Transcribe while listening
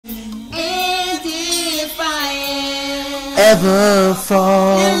never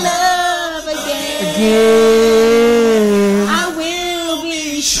fall in love again. I will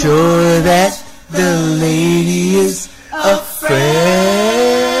be sure that the lady is a friend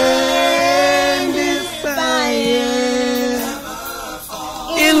if I am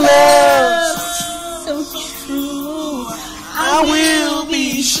in love. So true. I will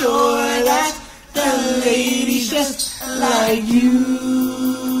be sure that the lady's just like you.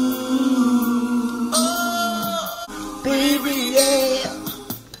 Baby, yeah.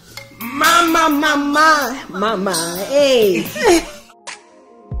 Mama, hey.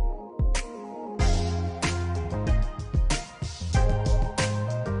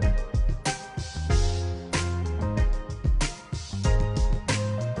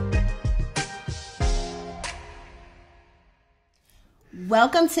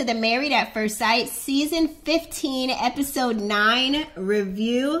 Welcome to the Married at First Sight Season 15, Episode 9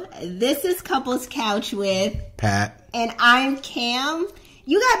 review. This is Couples Couch with Pat. And I'm Cam.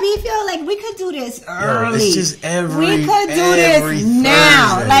 You got beef, yo? Like, we could do this early. It's just we could do this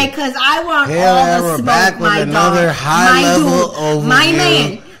now. Thursday. Like, because I want all the we're smoke, back with my another dog. high My level dude. overview. My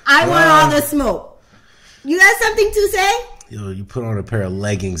man. I want all the smoke. You got something to say? Yo, you put on a pair of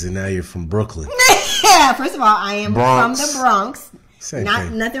leggings and now you're from Brooklyn. Yeah, first of all, I am Bronx. from the Bronx. Same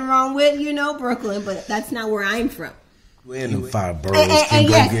thing. Nothing wrong with, Brooklyn, but that's not where I'm from. We're in the five boroughs. And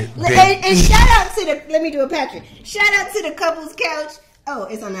shout out to the, let me do a Patrick. Shout out to the Couples Couch. Oh,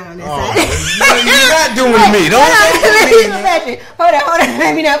 it's on that side. You're not doing me. Don't let me do a Patrick. Hold on.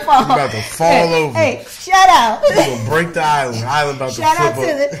 Let me not fall. You're about to fall over. Hey, shout out. You're going to break the island. Island about shout to flip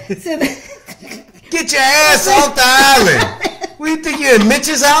out up. to the Get your ass off the island. What do you think you're in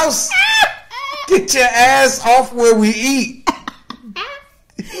Mitch's house? Get your ass off where we eat.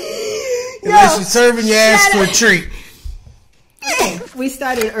 Unless you're serving your ass for a treat. We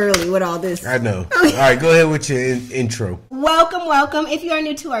started early with all this. I know. All right, go ahead with your intro. Welcome. If you are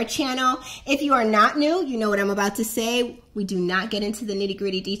new to our channel, if you are not new, you know what I'm about to say. We do not get into the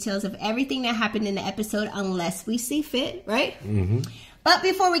nitty-gritty details of everything that happened in the episode unless we see fit, right? Mm-hmm. But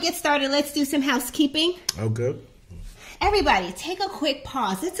before we get started, let's do some housekeeping. Okay. Everybody, take a quick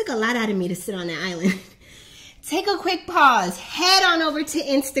pause. It took a lot out of me to sit on that island. Take a quick pause. Head on over to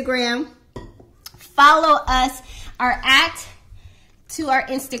Instagram. Follow us. Our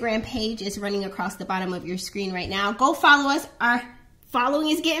Instagram page is running across the bottom of your screen right now. Go follow us. Our following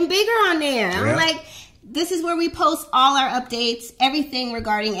is getting bigger on there. Yeah. I'm like, this is where we post all our updates. Everything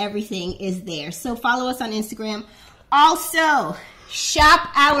regarding everything is there. So follow us on Instagram. Also, shop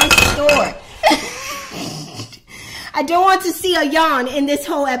our store. I don't want to see a yawn in this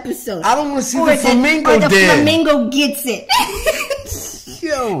whole episode. I don't want to see the flamingo dead. dead. Flamingo gets it.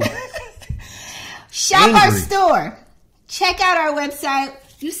 Yo. Shop our store. Check out our website.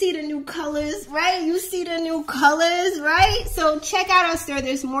 You see the new colors, right? So check out our store.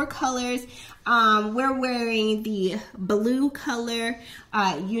 There's more colors. We're wearing the blue color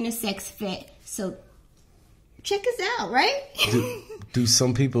unisex fit. So check us out, right? Do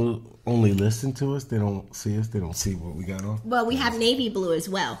some people only listen to us? They don't see us? They don't see what we got on? Well, we have navy blue as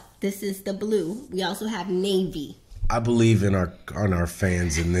well. This is the blue. We also have navy. I believe in our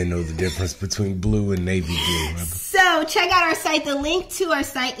fans, and they know the difference between blue and navy blue. So check out our site. The link to our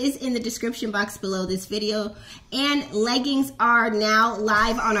site is in the description box below this video. And leggings are now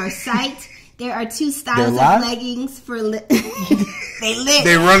live on our site. There are two styles of leggings for they lit.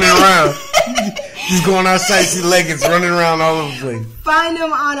 They running around. Just go on our site, see leggings running around all over the place. Find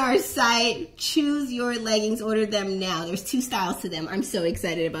them on our site. Choose your leggings. Order them now. There's two styles to them. I'm so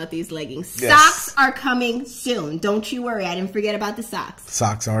excited about these leggings. Yes. Socks are coming soon. Don't you worry. I didn't forget about the socks.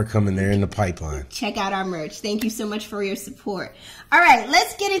 Socks are coming. They're in the pipeline. Check out our merch. Thank you so much for your support. All right,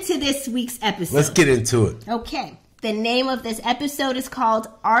 let's get into this week's episode. Let's get into it. Okay. The name of this episode is called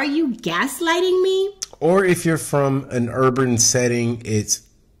Are You Gaslighting Me? Or if you're from an urban setting, it's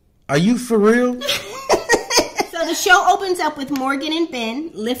Are You For Real? So the show opens up with Morgan and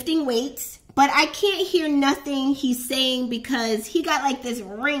Ben lifting weights, but I can't hear nothing he's saying because he got like this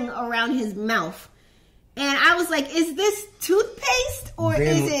ring around his mouth. And I was like, is this toothpaste or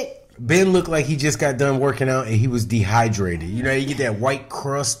is it... Ben looked like he just got done working out and he was dehydrated. You know, you get that white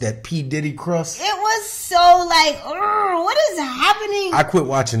crust, that P. Diddy crust. It was so like, what is happening? I quit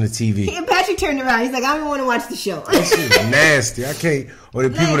watching the TV. And Patrick turned around. He's like, I don't want to watch the show. That shit is nasty. I can't. Or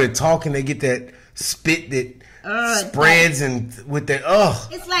the people that talk and they get that spit that spreads and with that,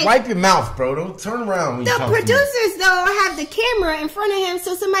 it's like, wipe your mouth, bro. Don't turn around when you talk. The producers, though, have the camera in front of him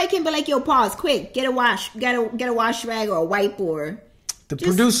so somebody can be like, yo, pause, quick. Get a wash rag or a wipe or... The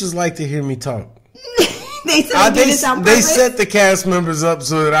producers like to hear me talk. They set the cast members up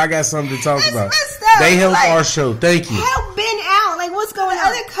so that I got something to talk about. They help our show. Thank you. Help Ben what's going on?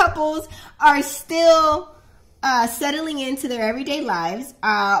 Other couples are still settling into their everyday lives.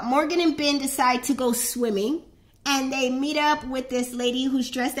 Morgan and Ben decide to go swimming. And they meet up with this lady who's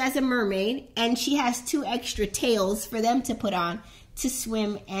dressed as a mermaid. And she has 2 extra tails for them to put on to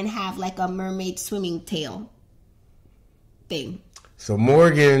swim and have like a mermaid swimming tail thing. So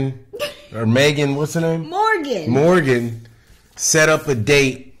Morgan, or Megan, what's her name? Morgan set up a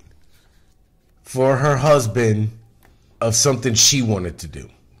date for her husband of something she wanted to do.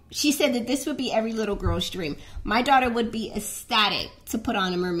 She said that this would be every little girl's dream. My daughter would be ecstatic to put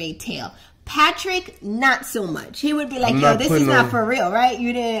on a mermaid tail. Patrick, not so much. He would be like, yo, this is not for real, right?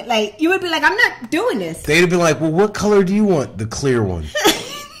 You didn't, like, you would be like, I'm not doing this. They'd be like, well, what color do you want? The clear one.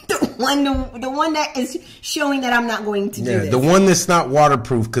 the one that is showing that I'm not going to do this. The one that's not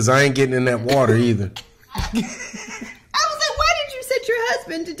waterproof, because I ain't getting in that water either. I was like, why did you set your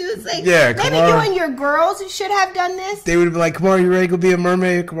husband to do this? Like, yeah, maybe you and your girls should have done this. They would be like, Kamar, you ready to go be a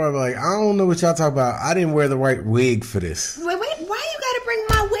mermaid? Kamar would be like, I don't know what y'all talking about. I didn't wear the right wig for this. Wait, why you got to bring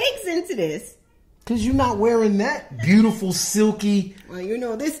my wigs into this? Because you're not wearing that beautiful, silky... Well, you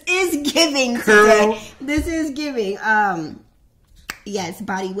know, this is giving curl. Today. This is giving. Yes,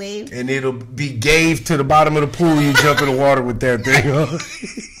 body wave. And it'll be gave to the bottom of the pool. You jump in the water with that thing on.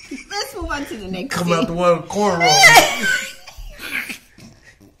 Let's move on to the next Come scene. out the water, cornrow.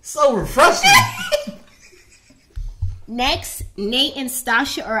 So refreshing. Next, Nate and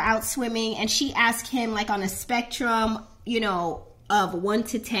Stasha are out swimming, and she asked him, like, on a spectrum, you know, of 1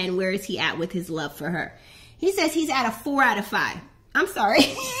 to 10, where is he at with his love for her? He says he's at a 4 out of 5. I'm sorry.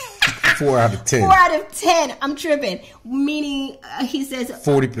 4 out of 10. 4 out of 10. I'm tripping. Meaning, he says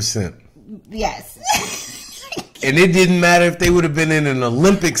 40%. Yes. And it didn't matter if they would have been in an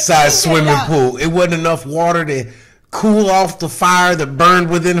Olympic-sized swimming pool. It wasn't enough water to cool off the fire that burned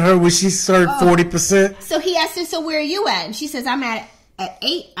within her when she served 40%. So he asked her, so where are you at? And she says, I'm at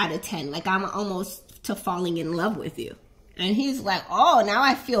 8 out of 10. Like, I'm almost to falling in love with you. And he's like, oh, now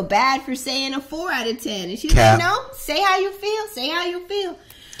I feel bad for saying a 4 out of 10. And she's like, no, say how you feel. Say how you feel.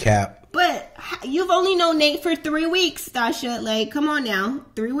 Cap. But you've only known Nate for 3 weeks, Stasha. Like, come on now.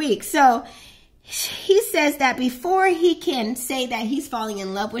 3 weeks. So he says that before he can say that he's falling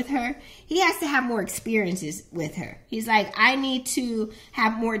in love with her, he has to have more experiences with her. He's like, I need to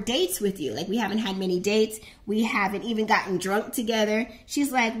have more dates with you. Like, we haven't had many dates. We haven't even gotten drunk together.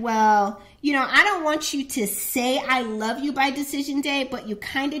 She's like, well, you know, I don't want you to say I love you by decision day, but you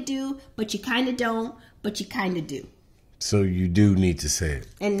kind of do, but you kind of don't, but you kind of do. So you do need to say it.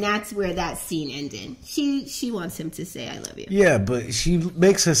 And that's where that scene ended. She wants him to say I love you. Yeah, but she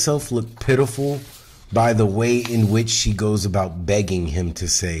makes herself look pitiful by the way in which she goes about begging him to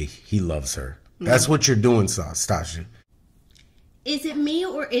say he loves her. That's what you're doing, Stasha. Is it me,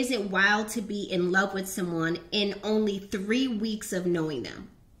 or is it wild to be in love with someone in only 3 weeks of knowing them?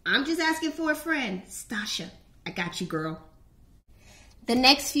 I'm just asking for a friend. Stasha, I got you, girl. The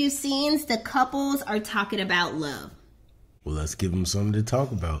next few scenes, the couples are talking about love. Well, let's give them something to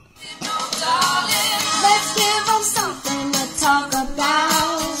talk about. Let's give them something to talk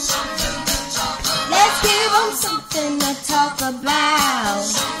about. Let's give them something to talk about.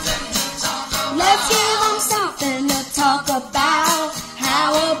 Let's give them something to talk about.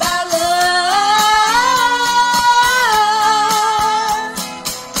 How about love?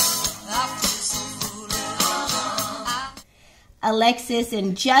 Alexis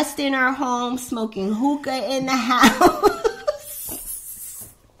and Justin are home smoking hookah in the house.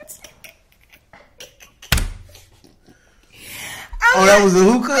 Oh, that was a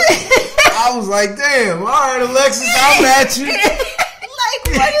hookah? I was like, damn, all right, Alexis, I'm at you. Like,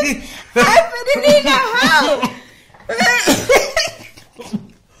 what is happening in the house?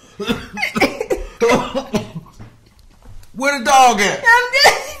 Where the dog at?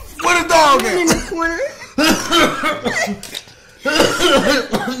 Where the dog at? In the corner.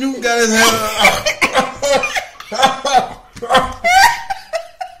 You got his head.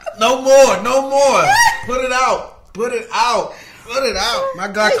 No more. Put it out. Put it out. My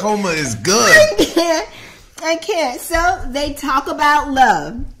glaucoma is good. I can't. So they talk about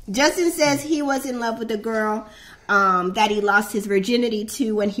love. Justin says he was in love with a girl that he lost his virginity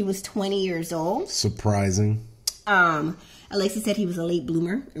to when he was 20 years old. Surprising. Alexis said he was a late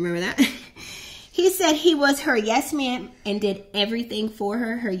bloomer. Remember that? He said he was her yes man and did everything for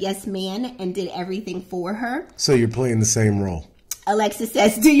her. Her yes man and did everything for her. So you're playing the same role. Alexis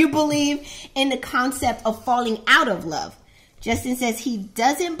says, do you believe in the concept of falling out of love? Justin says he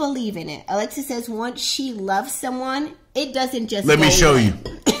doesn't believe in it. Alexis says once she loves someone, it doesn't just Let go me show away. you.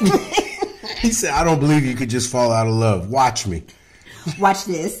 He said, I don't believe you could just fall out of love. Watch me. Watch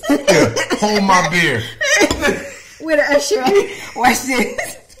this. Here, hold my beer. With an usher. Watch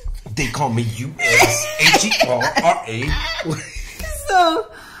this. They call me USHERRA. So,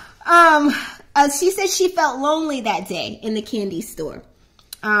 she said she felt lonely that day in the candy store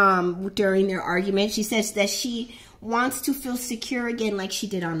during their argument. She says that she wants to feel secure again like she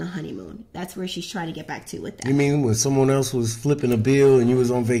did on the honeymoon. That's where she's trying to get back to with that. You mean when someone else was flipping a bill and you was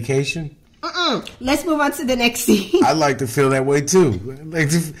on vacation? Let's move on to the next scene. I'd like to feel that way too.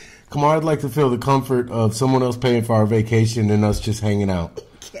 Come on, I'd like to feel the comfort of someone else paying for our vacation and us just hanging out.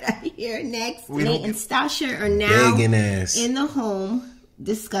 Get out of here. Next, Nate and Stasha are now begging ass in the home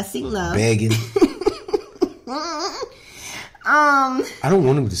discussing love. Begging. I don't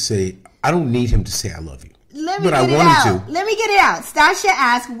want him to say, I don't need him to say I love you. Let me get it out. Stasha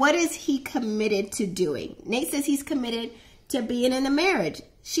asks, what is he committed to doing? Nate says he's committed to being in a marriage.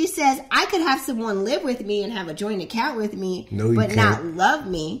 She says, I could have someone live with me and have a joint account with me, but not love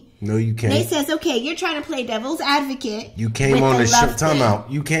me. No, you can't. Nate says, okay, you're trying to play devil's advocate. You came on the show. Time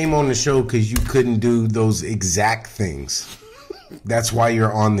out. You came on the show because you couldn't do those exact things. That's why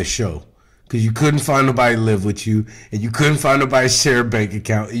you're on the show. Because you couldn't find nobody to live with you, and you couldn't find nobody to share a bank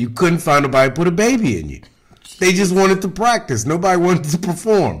account, and you couldn't find nobody to put a baby in you. They just wanted to practice. Nobody wanted to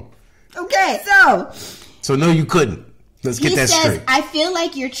perform. Okay, so no, you couldn't. Let's get that straight. I feel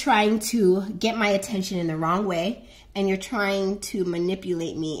like you're trying to get my attention in the wrong way, and you're trying to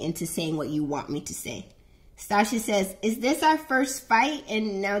manipulate me into saying what you want me to say. Stasha says, is this our first fight,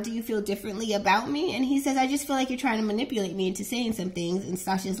 and now do you feel differently about me? And he says, I just feel like you're trying to manipulate me into saying some things. And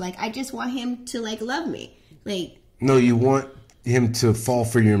Stasha's like, I just want him to, like, love me. Like, no, you want him to fall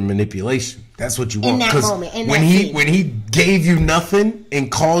for your manipulation. That's what you want. In that moment. When he gave you nothing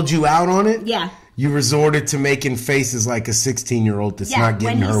and called you out on it, you resorted to making faces like a 16-year-old that's not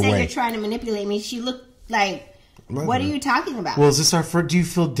getting her way. When he said you're trying to manipulate me, she looked like, what are you talking about? Well, is this our first? Do you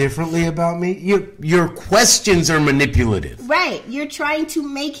feel differently about me? Your questions are manipulative. Right. You're trying to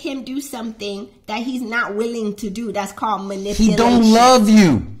make him do something that he's not willing to do. That's called manipulation. He don't love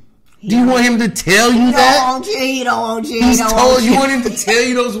you. Do you want him to tell you that? He don't want you. You want him to tell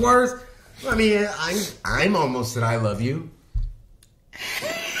you those words? I mean, I'm almost that I love you.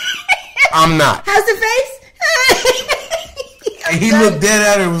 I'm not. How's the face? And he looked dead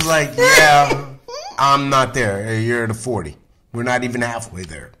at her and was like, yeah, I'm not there. You're at a 40. We're not even halfway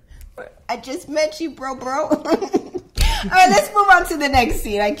there. I just met you, bro. All right, let's move on to the next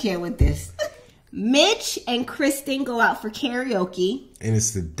scene. I can't with this. Mitch and Kristen go out for karaoke. And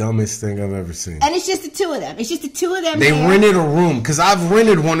it's the dumbest thing I've ever seen. And it's just the two of them. They rented a room. Because I've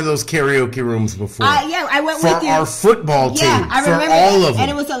rented one of those karaoke rooms before. Yeah, I went with you. For our football team. Yeah, I remember for all of them.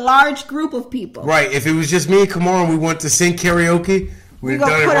 And it was a large group of people. Right. If it was just me and Kamar and we went to sing karaoke, we'd have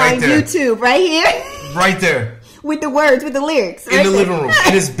done it right there. We're going to put it on YouTube right here. Right there. With the words, with the lyrics. In the living room.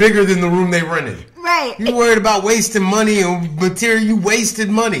 And it's bigger than the room they rented. Right. You worried about wasting money on material. You wasted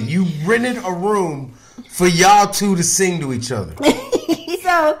money. You rented a room for y'all two to sing to each other.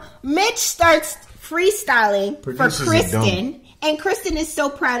 So Mitch starts freestyling for Kristen. And Kristen is so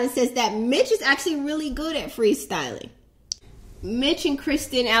proud and says that Mitch is actually really good at freestyling. Mitch and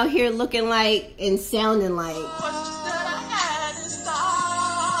Kristen out here looking like and sounding like.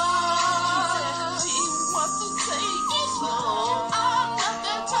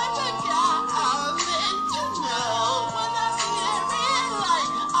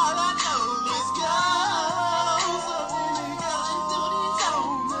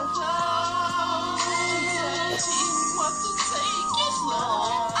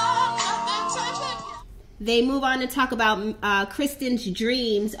 They move on to talk about Kristen's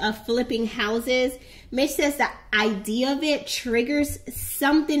dreams of flipping houses. Mitch says the idea of it triggers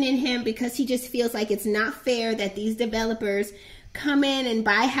something in him because he just feels like it's not fair that these developers come in and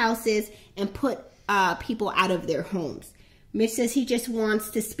buy houses and put people out of their homes. Mitch says he just wants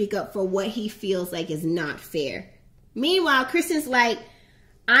to speak up for what he feels like is not fair. Meanwhile, Kristen's like,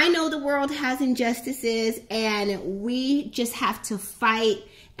 I know the world has injustices and we just have to fight.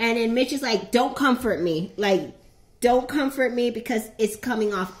 And then Mitch is like, don't comfort me. Like, don't comfort me because it's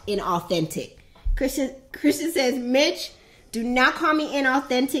coming off inauthentic. Kristen says, Mitch, do not call me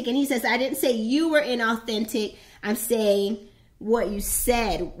inauthentic. And he says, I didn't say you were inauthentic. I'm saying what you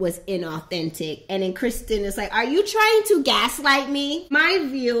said was inauthentic. And then Kristen is like, are you trying to gaslight me? My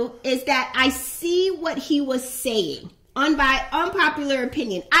view is that I see what he was saying. Unpopular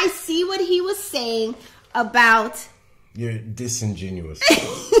opinion. I see what he was saying about... You're disingenuous.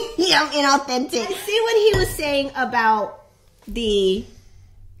 Yeah, I'm inauthentic. I see what he was saying about the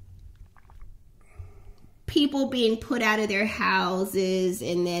people being put out of their houses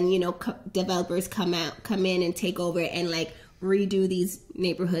and then, you know, developers come in and take over and like redo these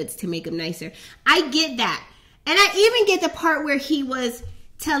neighborhoods to make them nicer. I get that. And I even get the part where he was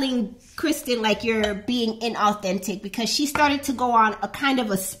telling Kristen, like, you're being inauthentic, because she started to go on a kind of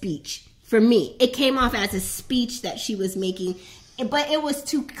a speech. For me, it came off as a speech that she was making, but it was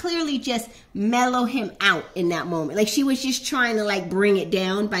to clearly just mellow him out in that moment. Like, she was just trying to, like, bring it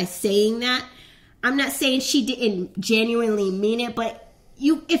down by saying that. I'm not saying she didn't genuinely mean it, but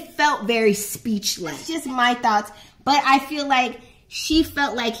it felt very speechless. It's just my thoughts. But I feel like she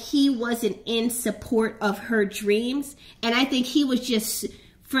felt like he wasn't in support of her dreams. And I think he was just,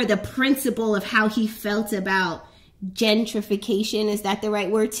 for the principle of how he felt about gentrification, is that the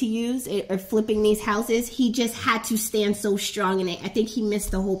right word to use, or flipping these houses, he just had to stand so strong in it. I think he missed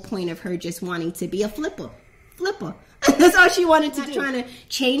the whole point of her just wanting to be a flipper. That's all she wanted to do. She's not trying to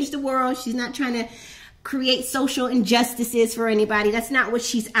change the world. She's not trying to create social injustices for anybody. That's not what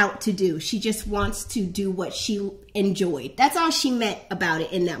she's out to do. She just wants to do what she enjoyed. That's all she meant about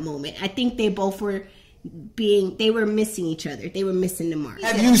it in that moment. I think they both were missing each other. They were missing the mark.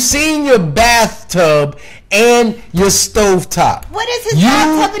 Have you seen your bathtub and your stovetop? What is his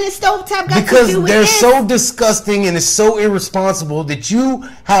bathtub and his stovetop got to do with Because they're this? so disgusting and it's so irresponsible that you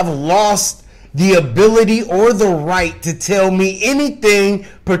have lost the ability or the right to tell me anything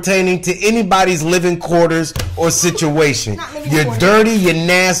pertaining to anybody's living quarters or situation. You're dirty, you're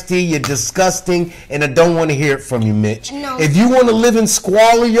nasty, you're disgusting, and I don't want to hear it from you, Mitch. No. If you want to live in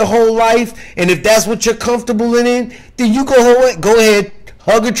squalor your whole life, and if that's what you're comfortable in, then you go ahead,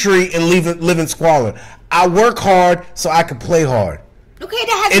 hug a tree, and live in squalor. I work hard so I can play hard. Okay,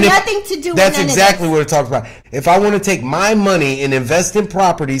 that has nothing to do with That's none exactly of what it talks about. If I want to take my money and invest in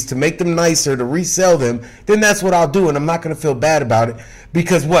properties to make them nicer, to resell them, then that's what I'll do, and I'm not going to feel bad about it.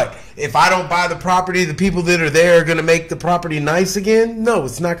 Because what? If I don't buy the property, the people that are there are going to make the property nice again? No,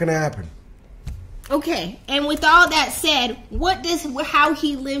 it's not going to happen. Okay, and with all that said, what does how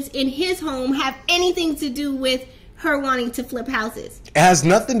he lives in his home have anything to do with her wanting to flip houses? It has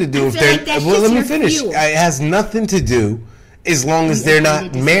nothing to do with like that's well, just let me your finish. fuel. It has nothing to do as long as they're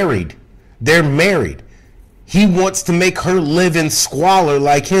not married. They're married. He wants to make her live in squalor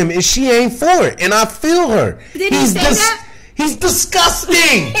like him, and she ain't for it. And I feel her. Did he say that? He's disgusting.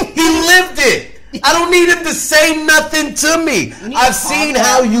 He lived it. I don't need him to say nothing to me. I've seen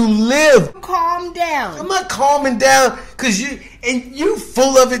how you live. Calm down. I'm not calming down because you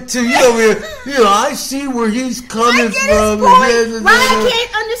full of it too. I see where he's coming from. Ryan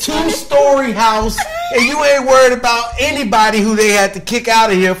can't understand. 2-story house, and you ain't worried about anybody who they had to kick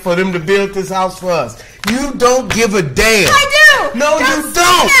out of here for them to build this house for us. You don't give a damn. I do. No, you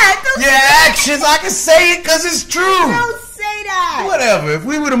don't. Your actions, I can say it because it's true. Don't say that. Whatever. If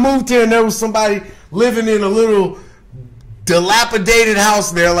we would have moved here and there was somebody living in a little dilapidated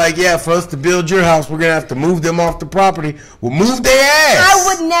house, they're like, yeah, for us to build your house, we're gonna have to move them off the property. We'll move their ass.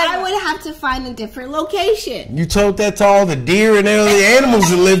 I would have to find a different location. You told that to all the deer and all the animals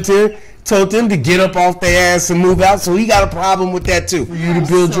that lived here. Told them to get up off their ass and move out. So he got a problem with that too. For you to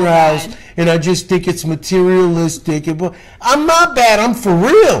build your house, and I just think it's materialistic. I'm not bad. I'm for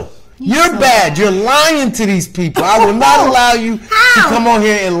real. You're bad. You're lying to these people. I will not allow you to come on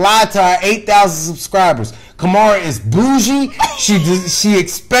here and lie to our 8,000 subscribers. Kamara is bougie. She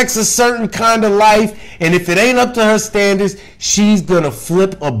expects a certain kind of life, and if it ain't up to her standards, she's gonna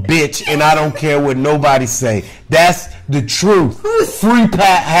flip a bitch, and I don't care what nobody say. That's the truth. Free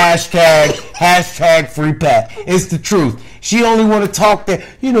Pat hashtag free Pat. It's the truth. She only want to talk that,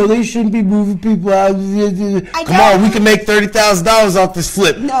 they shouldn't be moving people out. Come on, we can make $30,000 off this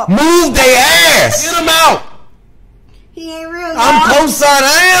flip. No. Move their ass. Get them out. He ain't real. I'm co-signing.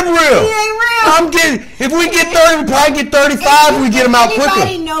 I am real. He ain't real. I'm getting. If we get 30, we probably get 35. If we get them out quicker.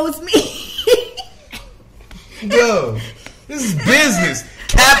 Everybody knows me. Yo, this is business,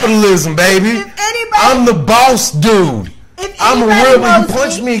 capitalism, baby. Anybody, I'm the boss, dude. I'm a real. When you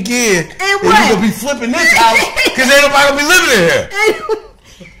punch me again, and you're gonna be flipping this house because ain't nobody gonna be living in here.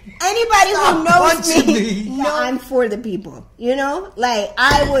 Anybody who knows me, know I'm for the people. Like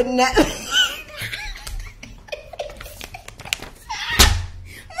I would never.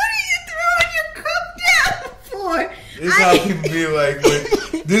 This is how people be like,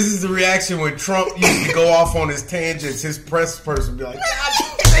 this is the reaction when Trump used to go off on his tangents. His press person be like, God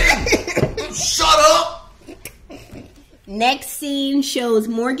damn, shut up. Next scene shows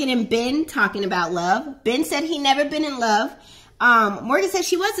Morgan and Ben talking about love. Ben said he never been in love. Morgan said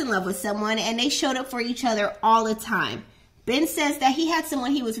she was in love with someone, and they showed up for each other all the time. Ben says that he had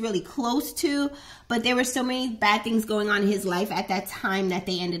someone he was really close to, but there were so many bad things going on in his life at that time that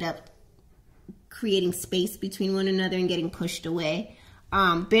they ended up creating space between one another and getting pushed away.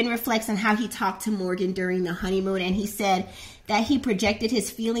 Ben reflects on how he talked to Morgan during the honeymoon, and he said that he projected his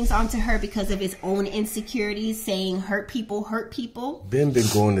feelings onto her because of his own insecurities, saying hurt people hurt people. Ben been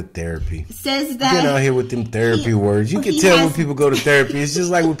going to therapy. Says that been out here with them therapy words. You can tell when people go to therapy. It's just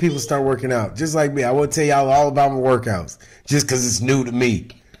like when people start working out. Just like me. I will tell y'all all about my workouts just because it's new to me.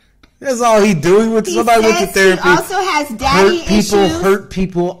 That's all he do. Somebody went to therapy. He also has daddy issues. Hurt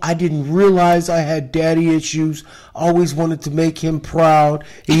people. I didn't realize I had daddy issues. Always wanted to make him proud.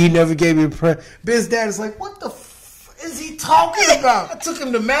 And he never gave me a present. Ben's dad is like, what the is he talking about? I took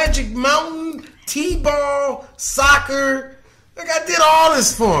him to Magic Mountain, T-ball, soccer. Like I did all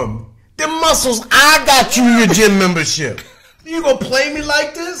this for him. Them muscles, I got you your gym membership. You gonna play me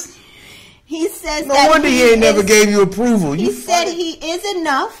like this? He says no wonder he ain't never gave you approval. He said he is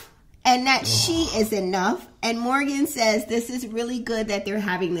enough and that she is enough. And Morgan says this is really good that they're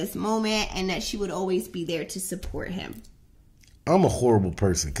having this moment and that she would always be there to support him. I'm a horrible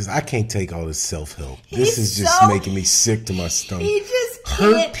person because I can't take all this self-help. This is just making me sick to my stomach. He just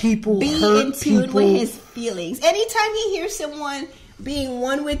can't be in tune with his feelings. Anytime he hears someone being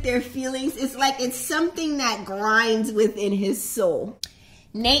one with their feelings, it's like it's something that grinds within his soul.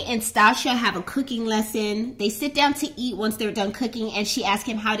 Nate and Stasha have a cooking lesson. They sit down to eat once they're done cooking, and she asks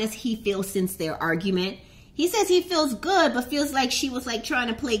him how does he feel since their argument. He says he feels good, but feels like she was like trying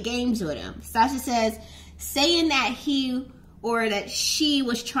to play games with him. Stasha says saying that that she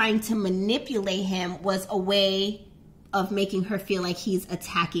was trying to manipulate him was a way of making her feel like he's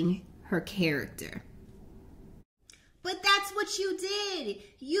attacking her character. But that's what you did.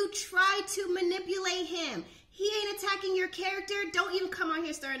 You tried to manipulate him. He ain't attacking your character. Don't even come out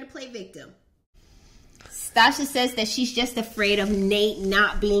here starting to play victim. Stasha says that she's just afraid of Nate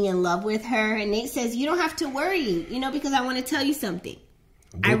not being in love with her. And Nate says, you don't have to worry, because I want to tell you something.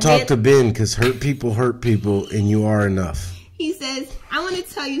 Go talk to Ben because hurt people, and you are enough. He says, I want to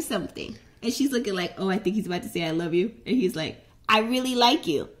tell you something. And she's looking like, oh, I think he's about to say I love you. And he's like, I really like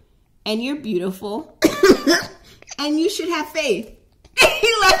you. And you're beautiful. And you should have faith.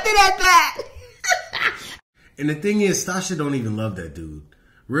 He left it at that. And the thing is, Stasha don't even love that dude.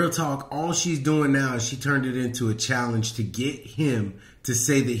 Real talk, all she's doing now is she turned it into a challenge to get him to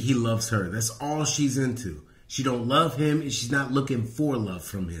say that he loves her. That's all she's into. She don't love him and she's not looking for love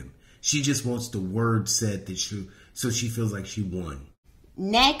from him. She just wants the word said so she feels like she won.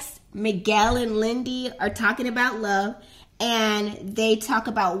 Next, Miguel and Lindy are talking about love, and they talk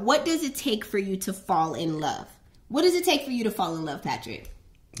about what does it take for you to fall in love. What does it take for you to fall in love, Patrick?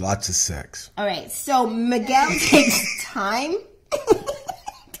 Lots of sex. All right, so Miguel takes time.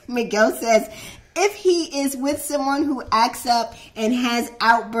 Miguel says if he is with someone who acts up and has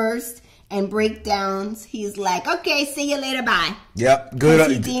outbursts and breakdowns, he's like, okay, see you later, bye. Yep,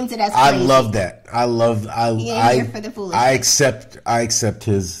 good. He deems it as crazy. I love that. Here for the foolishness. I accept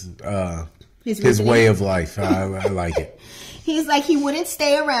his way of life. I like it. He's like, he wouldn't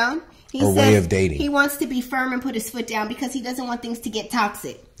stay around. He says way of dating. He wants to be firm and put his foot down because he doesn't want things to get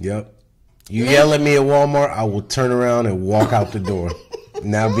toxic. Yep. You yell at me at Walmart, I will turn around and walk out the door.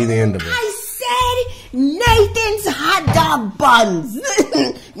 And that'll be the end of it. I said Nathan's hot dog buns,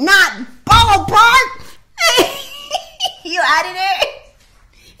 not ballpark. You out of there?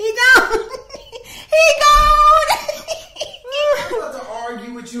 He gone. He gone. I'm about to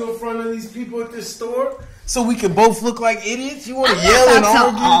argue with you in front of these people at this store so we can both look like idiots. You want to yell and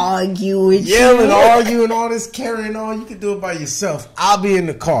argue with you? And argue and all this carrying on. You can do it by yourself. I'll be in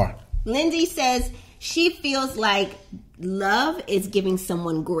the car. Lindsay says she feels like love is giving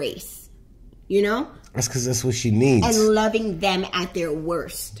someone grace. That's because that's what she needs. And loving them at their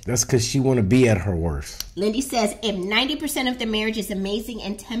worst. That's because she want to be at her worst. Lindy says if 90% of the marriage is amazing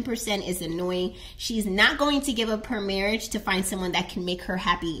and 10% is annoying, she's not going to give up her marriage to find someone that can make her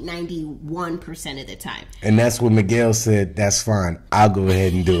happy 91% of the time. And that's what Miguel said, that's fine. I'll go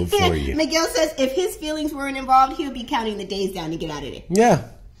ahead and do it for you. Miguel says if his feelings weren't involved, he would be counting the days down to get out of there. Yeah,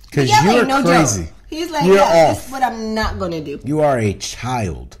 because you're crazy. Joke. He's like, this is what I'm not going to do. You are a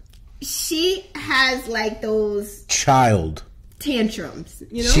child. She has like those child tantrums,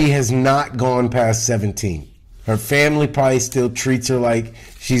 She has not gone past 17. Her family probably still treats her like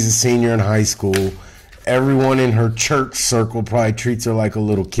she's a senior in high school. Everyone in her church circle probably treats her like a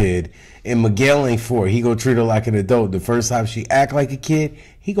little kid. And Miguel ain't for it. He gonna treat her like an adult. The first time she act like a kid,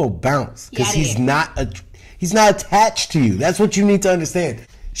 he gonna bounce because he's not attached to you. That's what you need to understand.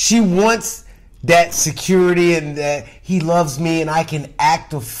 She wants that security and that he loves me and I can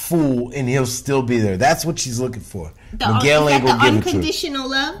act a fool and he'll still be there. That's what she's looking for. Miguel ain't gonna give it to her. Unconditional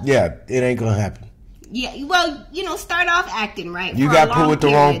love? Yeah, it ain't gonna happen. Yeah, well, start off acting right. You got put with the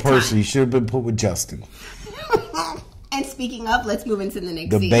wrong person. You should have been put with Justin. And speaking of, let's move into the next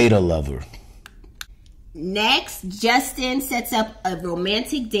scene. The beta lover. Next, Justin sets up a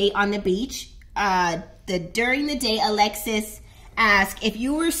romantic date on the beach. During the day, Alexis asks, if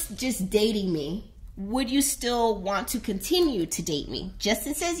you were just dating me, would you still want to continue to date me?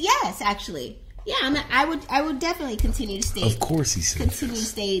 Justin says yes, actually. Yeah, I would definitely continue to stay. Of course he says continue to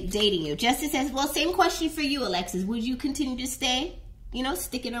stay dating you. Justin says, well, same question for you, Alexis. Would you continue to stay,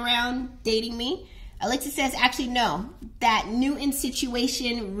 sticking around dating me? Alexis says, actually, no. That Newton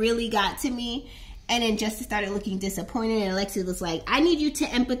situation really got to me. And then Justin started looking disappointed. And Alexis was like, I need you to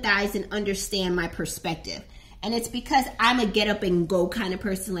empathize and understand my perspective. And it's because I'm a get up and go kind of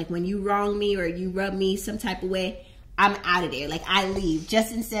person. Like when you wrong me or you rub me some type of way, I'm out of there. Like I leave.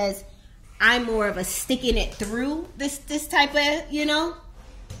 Justin says, I'm more of a sticking it through this type of,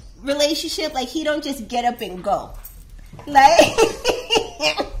 relationship. Like he don't just get up and go. Like,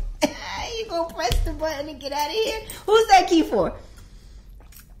 you gonna press the button and get out of here? Who's that key for?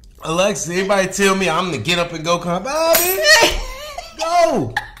 Alexa, anybody tell me I'm the get up and go kind of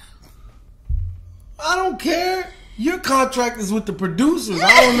go. I don't care. Your contract is with the producers.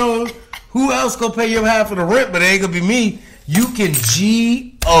 I don't know who else gonna pay your half of the rent, but it ain't gonna be me. You can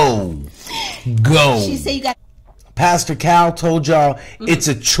G-O. Go. She said you got. Pastor Cal told y'all it's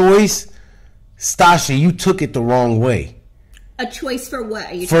a choice. Stasha, you took it the wrong way. A choice for what?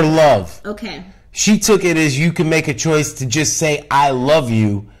 Are you for love. Okay. She took it as you can make a choice to just say I love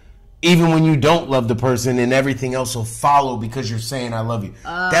you, even when you don't love the person, and everything else will follow because you're saying I love you.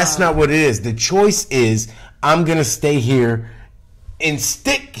 That's not what it is. The choice is I'm gonna stay here and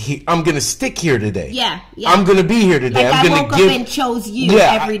stick here. I'm gonna stick here today. Yeah. I'm gonna be here today. Like I'm gonna woke up and chose you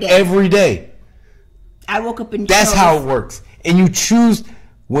every day. Every day. I woke up and that's how it works. And you choose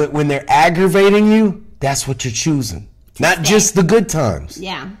when they're aggravating you. That's what you're choosing, not just the good times.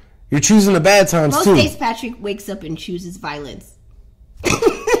 Yeah. You're choosing the bad times too. Most days, Patrick wakes up and chooses violence. You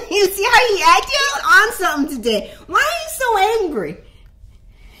see how he acted? He was on something today. Why are you so angry?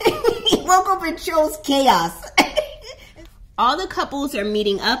 He woke up and chose chaos. All the couples are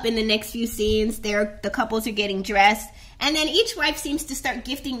meeting up in the next few scenes. The couples are getting dressed. And then each wife seems to start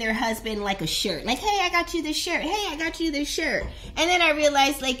gifting their husband like a shirt. Like, hey, I got you this shirt. Hey, I got you this shirt. And then I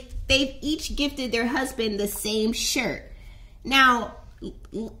realized, like, they've each gifted their husband the same shirt. Now,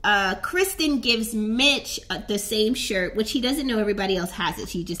 Kristen gives Mitch the same shirt, which he doesn't know everybody else has it.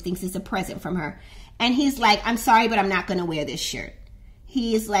 She just thinks it's a present from her. And he's like, I'm sorry, but I'm not going to wear this shirt.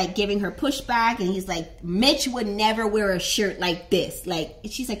 He's like giving her pushback, and he's like, Mitch would never wear a shirt like this. Like,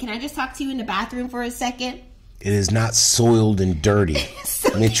 she's like, can I just talk to you in the bathroom for a second? It is not soiled and dirty.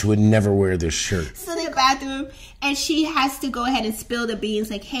 Mitch would never wear this shirt. So the bathroom, and she has to go ahead and spill the beans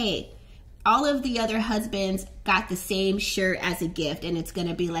like, hey, all of the other husbands got the same shirt as a gift, and it's going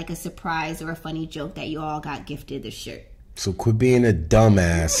to be like a surprise or a funny joke that you all got gifted the shirt. So quit being a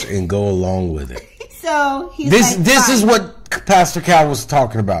dumbass and go along with it. So he's this is what Pastor Cal was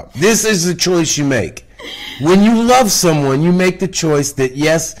talking about. This is the choice you make. When you love someone, you make the choice that,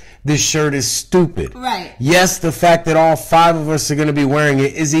 yes, this shirt is stupid. Right. Yes, the fact that all 5 of us are going to be wearing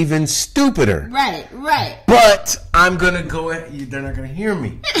it is even stupider. Right. But I'm going to go ahead. They're not going to hear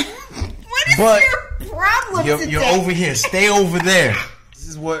me. What is your problem today? You're over here. Stay over there.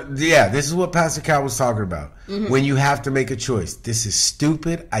 This is what Pastor Cal was talking about. Mm-hmm. When you have to make a choice. This is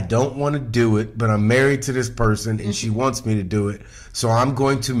stupid. I don't want to do it, but I'm married to this person, and she wants me to do it. So I'm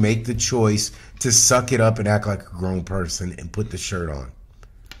going to make the choice to suck it up and act like a grown person and put the shirt on.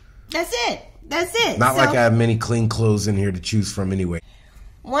 That's it. Not like I have many clean clothes in here to choose from anyway.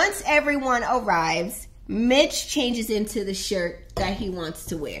 Once everyone arrives, Mitch changes into the shirt that he wants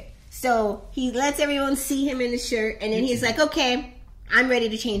to wear. So he lets everyone see him in the shirt, and then he's like, okay, I'm ready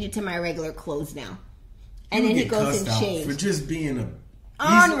to change it to my regular clothes now. And then he goes and changes. For just being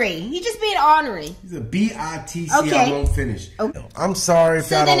ornery. He's just being ornery. He's a B-I-T-C. Okay. I won't finish. Okay. I'm sorry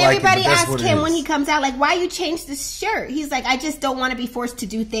if I don't like it. So then everybody asks him is. When he comes out, like, why you changed this shirt? He's like, I just don't want to be forced to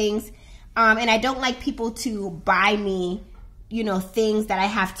do things. And I don't like people to buy me, things that I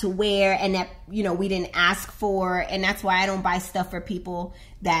have to wear and that, we didn't ask for. And that's why I don't buy stuff for people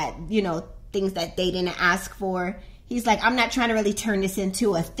that, things that they didn't ask for. He's like, I'm not trying to really turn this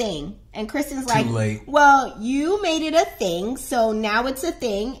into a thing. And Kristen's like, too late. Well, you made it a thing, so now it's a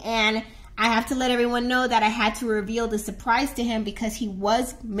thing. And I have to let everyone know that I had to reveal the surprise to him because he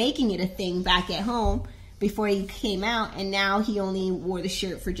was making it a thing back at home before he came out. And now he only wore the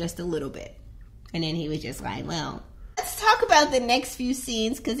shirt for just a little bit. And then he was just like, well, let's talk about the next few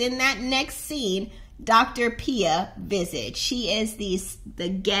scenes. Because in that next scene, Dr. Pia visits. She is the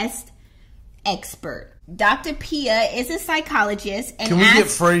guest expert. Dr. Pia is a psychologist. And can we get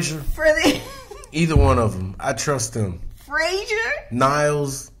Frazier? For the either one of them. I trust them. Frazier?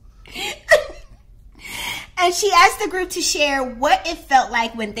 Niles. And she asked the group to share what it felt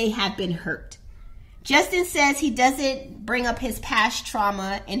like when they have been hurt. Justin says he doesn't bring up his past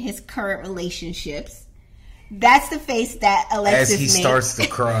trauma in his current relationships. That's the face that Alexis as he made. starts to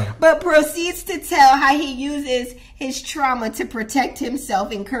cry. But proceeds to tell how he uses his trauma to protect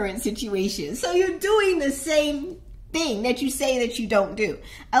himself in current situations. So you're doing the same thing that you say that you don't do.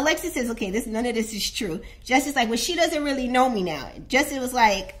 Alexis says, okay, none of this is true. Justin's like, well, she doesn't really know me now. Justin was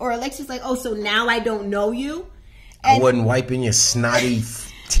like, or Alexis was like, oh, so now I don't know you? And I wasn't wiping your snotty,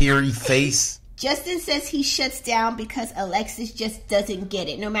 teary face. Justin says he shuts down because Alexis just doesn't get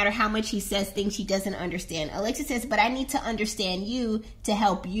it. No matter how much he says things she doesn't understand. Alexis says, but I need to understand you to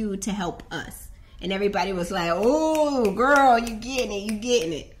help us. And everybody was like, oh, girl, you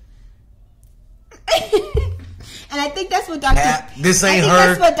getting it. And I think that's what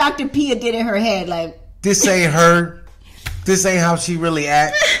that's what Dr. Pia did in her head. Like, this ain't her. This ain't how she really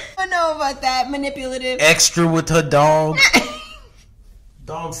acts. I know about that. Manipulative. Extra with her dog.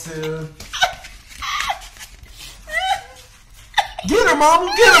 Dog said, get her,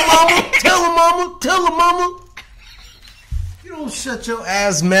 mama. Get her, mama. Tell her, mama. Tell her, mama. You don't shut your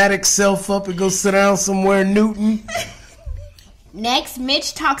asthmatic self up and go sit down somewhere, Newton. Next,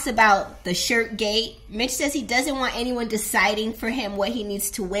 Mitch talks about the shirt gate. Mitch says he doesn't want anyone deciding for him what he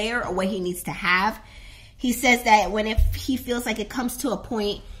needs to wear or what he needs to have. He says that if he feels like it comes to a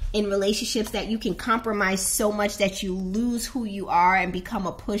point in relationships that you can compromise so much that you lose who you are and become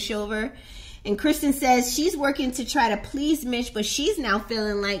a pushover. And Kristen says she's working to try to please Mitch, but she's now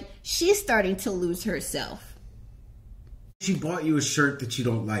feeling like she's starting to lose herself. She bought you a shirt that you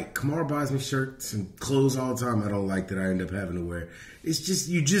don't like. Kamar buys me shirts and clothes all the time I don't like that I end up having to wear. It's just,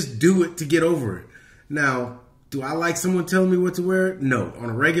 you just do it to get over it. Now, do I like someone telling me what to wear? No. On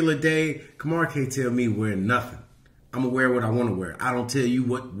a regular day, Kamar can't tell me wear nothing. I'm going to wear what I want to wear. I don't tell you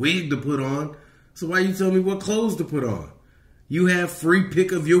what wig to put on. So why you tell me what clothes to put on? You have free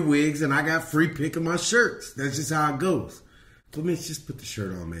pick of your wigs and I got free pick of my shirts. That's just how it goes. So let's just put the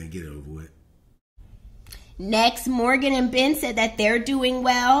shirt on, man. Get it over with. Next, Morgan and Ben said that they're doing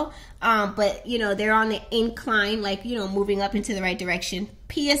well, but, they're on the incline, moving up into the right direction.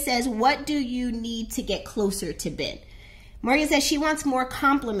 Pia says, what do you need to get closer to Ben? Morgan says she wants more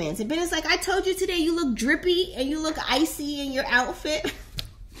compliments. And Ben is like, I told you today you look drippy and you look icy in your outfit.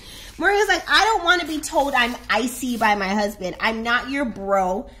 Morgan's like, I don't want to be told I'm icy by my husband. I'm not your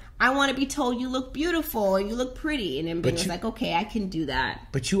bro. I want to be told you look beautiful and you look pretty. And then Ben was like, okay, I can do that.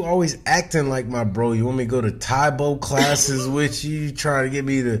 But you always acting like my bro. You want me to go to Taibo classes with you? You trying to get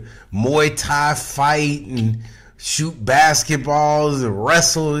me to Muay Thai fight and shoot basketballs and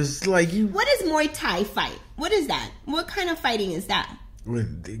wrestle. It's like you. What is Muay Thai fight? What is that? What kind of fighting is that?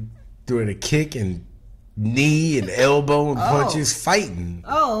 Doing a kick and knee and elbow and punches, fighting.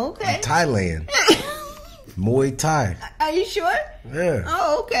 Oh, okay. In Thailand. Muay Thai. Are you sure? Yeah.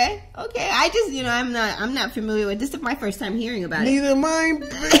 Oh, okay. Okay. I just, I'm not familiar with this. Is my first time hearing about it. Neither am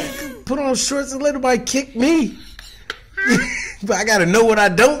I. Put on shorts and let nobody kick me. But I got to know what I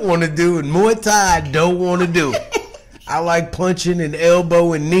don't want to do, and Muay Thai I don't want to do. I like punching and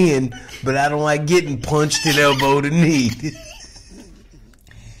elbow and kneeing, but I don't like getting punched and elbowed and kneed.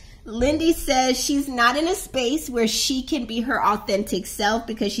 Lindy says she's not in a space where she can be her authentic self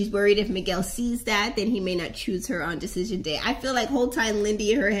because she's worried if Miguel sees that, then he may not choose her on decision day. I feel like whole time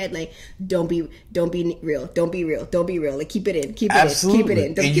Lindy in her head, like, don't be real. Don't be real. Like, keep it in. Absolutely. Keep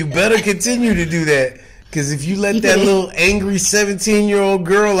it in. And you better continue to do that, because if you let that little angry 17-year-old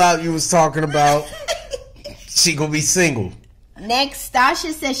girl out you was talking about, she gonna be single. Next,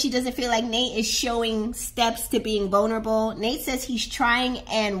 Stasha says she doesn't feel like Nate is showing steps to being vulnerable. Nate says he's trying,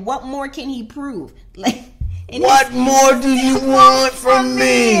 and what more can he prove? What more do you want from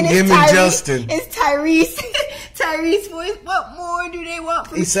me? Him and Justin. It's Tyrese voice. What more do they want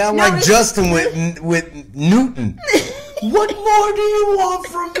from me? He sound like Justin with Newton. What more do you want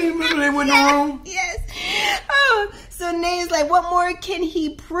from me? Remember they went home? Yes. Oh, so Nate's like, what more can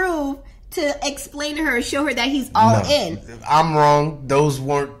he prove to explain to her, show her that he's all in? I'm wrong. Those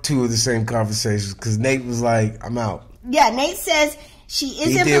weren't two of the same conversations, because Nate was like, I'm out. Yeah, Nate says she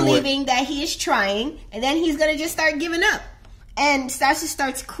isn't believing that he is trying, and then he's going to just start giving up. And Stasha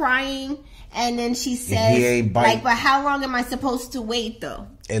starts crying, and then she says, but how long am I supposed to wait, though?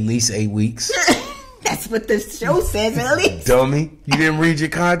 At least 8 weeks. That's what the show says, at least. Dummy. You didn't read your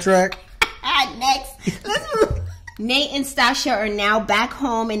contract? Next. Let's move. Nate and Stasha are now back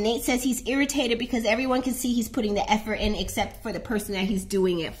home, and Nate says he's irritated because everyone can see he's putting the effort in except for the person that he's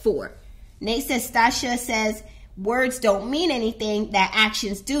doing it for. Nate says Stasha says words don't mean anything, that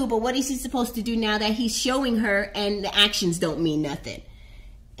actions do, but what is he supposed to do now that he's showing her and the actions don't mean nothing?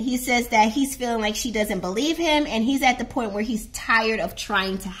 he says that he's feeling like she doesn't believe him, and he's at the point where he's tired of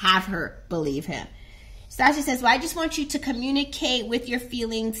trying to have her believe him. Stasha says, well, I just want you to communicate with your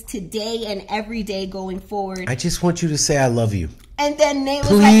feelings today and every day going forward. I just want you to say I love you. And then Nate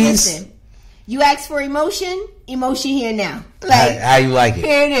was like, listen, you asked for emotion here now. Like, how you like it?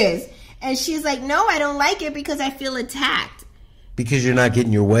 Here it is. And she's like, no, I don't like it because I feel attacked. Because you're not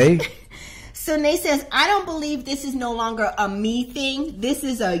getting your way? So Nate says, I don't believe this is no longer a me thing. This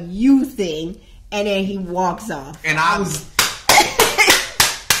is a you thing. And then he walks off. And I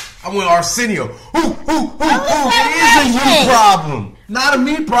went Arsenio. It is a you problem. Not a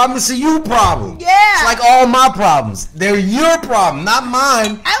me problem, it's a you problem. Yeah. It's like all my problems. They're your problem, not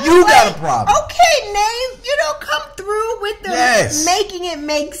mine. You got a problem. Okay, Nate, you don't come through with the making it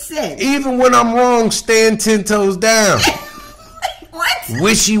make sense. Even when I'm wrong, stand 10 toes down. What?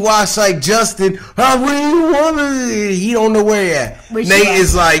 Wishy-washy like Justin. He don't know where he at. Nate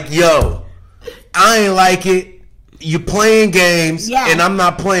is like, yo, I ain't like it. You playing games, and I'm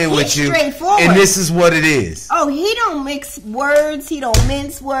not playing with you. And this is what it is. Oh, he don't mix words. He don't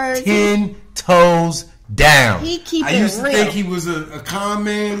mince words. 10 toes down. He keep it real. I used to think he was a con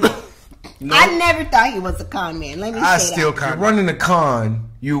man. No. I never thought he was a con man. Let me say that. I still con. Running a con,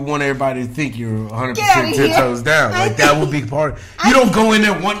 you want everybody to think you're 100% 10 toes down. Like that would be part of it. You don't go in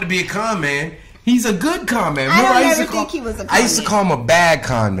there wanting to be a con man. He's a good con man. I never think he was a con man. I used to call him a bad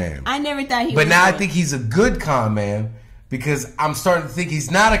con man. I never thought he was. But now I think he's a good con man because I'm starting to think he's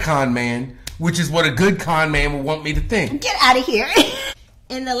not a con man, which is what a good con man would want me to think. Get out of here.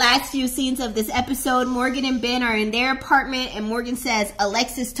 In the last few scenes of this episode, Morgan and Ben are in their apartment, and Morgan says,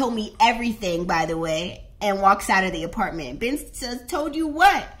 Alexis told me everything, by the way, and walks out of the apartment. Ben says, told you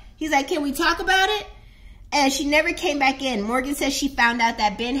what? He's like, can we talk about it? And she never came back in. Morgan says she found out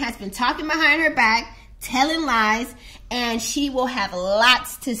that Ben has been talking behind her back, telling lies, and she will have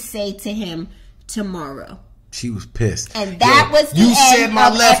lots to say to him tomorrow. She was pissed. And that was the end. You said my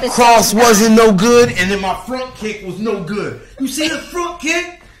left cross wasn't no good, and then my front kick was no good. You see the front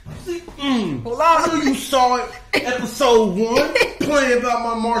kick? Well, I know you saw it, episode 1, playing about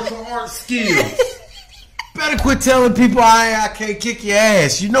my martial arts skills. Better quit telling people I can't kick your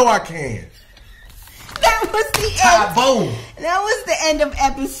ass. You know I can. That was the end. That was the end of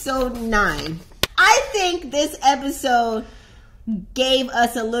episode 9. I think this episode gave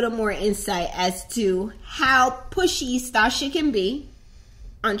us a little more insight as to how pushy Stasha can be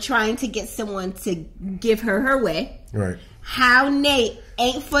on trying to get someone to give her way. Right. How Nate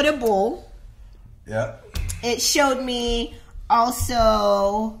ain't for the bull. Yeah. It showed me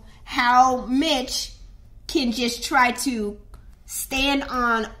also how Mitch can just try to stand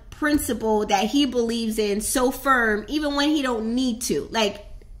on principle that he believes in so firm, even when he don't need to. Like,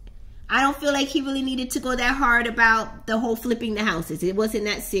 I don't feel like he really needed to go that hard about the whole flipping the houses. It wasn't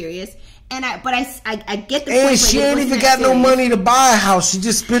that serious. And I get the point. And she ain't even got no money to buy a house. She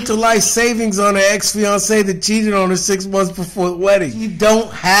just spent her life savings on her ex-fiance that cheated on her 6 months before the wedding. You don't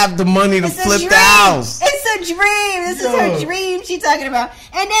have the money to flip the house. It's a dream. This is her dream she's talking about.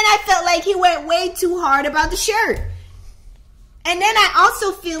 And then I felt like he went way too hard about the shirt. And then I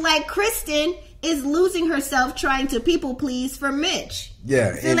also feel like Kristen is losing herself trying to people please for Mitch.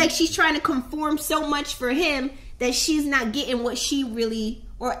 Yeah. I feel like she's trying to conform so much for him that she's not getting what she really,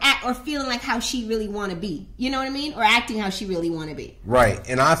 or feeling like how she really want to be. You know what I mean? Or acting how she really want to be. Right.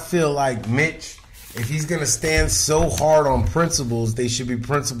 And I feel like Mitch, if he's going to stand so hard on principles, they should be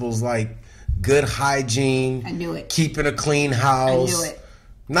principles like good hygiene. I knew it. Keeping a clean house. I knew it.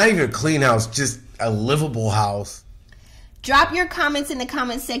 Not even a clean house, just a livable house. Drop your comments in the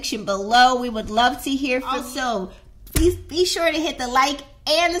comment section below. We would love to hear from you. Also, please be sure to hit the like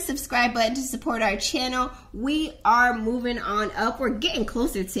and the subscribe button to support our channel. We are moving on up. We're getting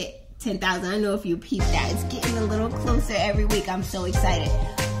closer to 10,000. I don't know if you peeped that. It's getting a little closer every week. I'm so excited.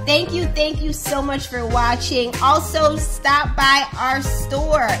 Thank you so much for watching. Also, stop by our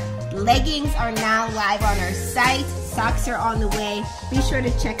store. Leggings are now live on our site. Socks are on the way. Be sure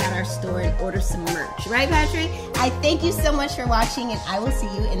to check out our store and order some merch. Right, Patrick? I thank you so much for watching, and I will see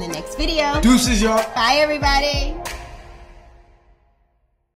you in the next video. Deuces, y'all. Bye, everybody.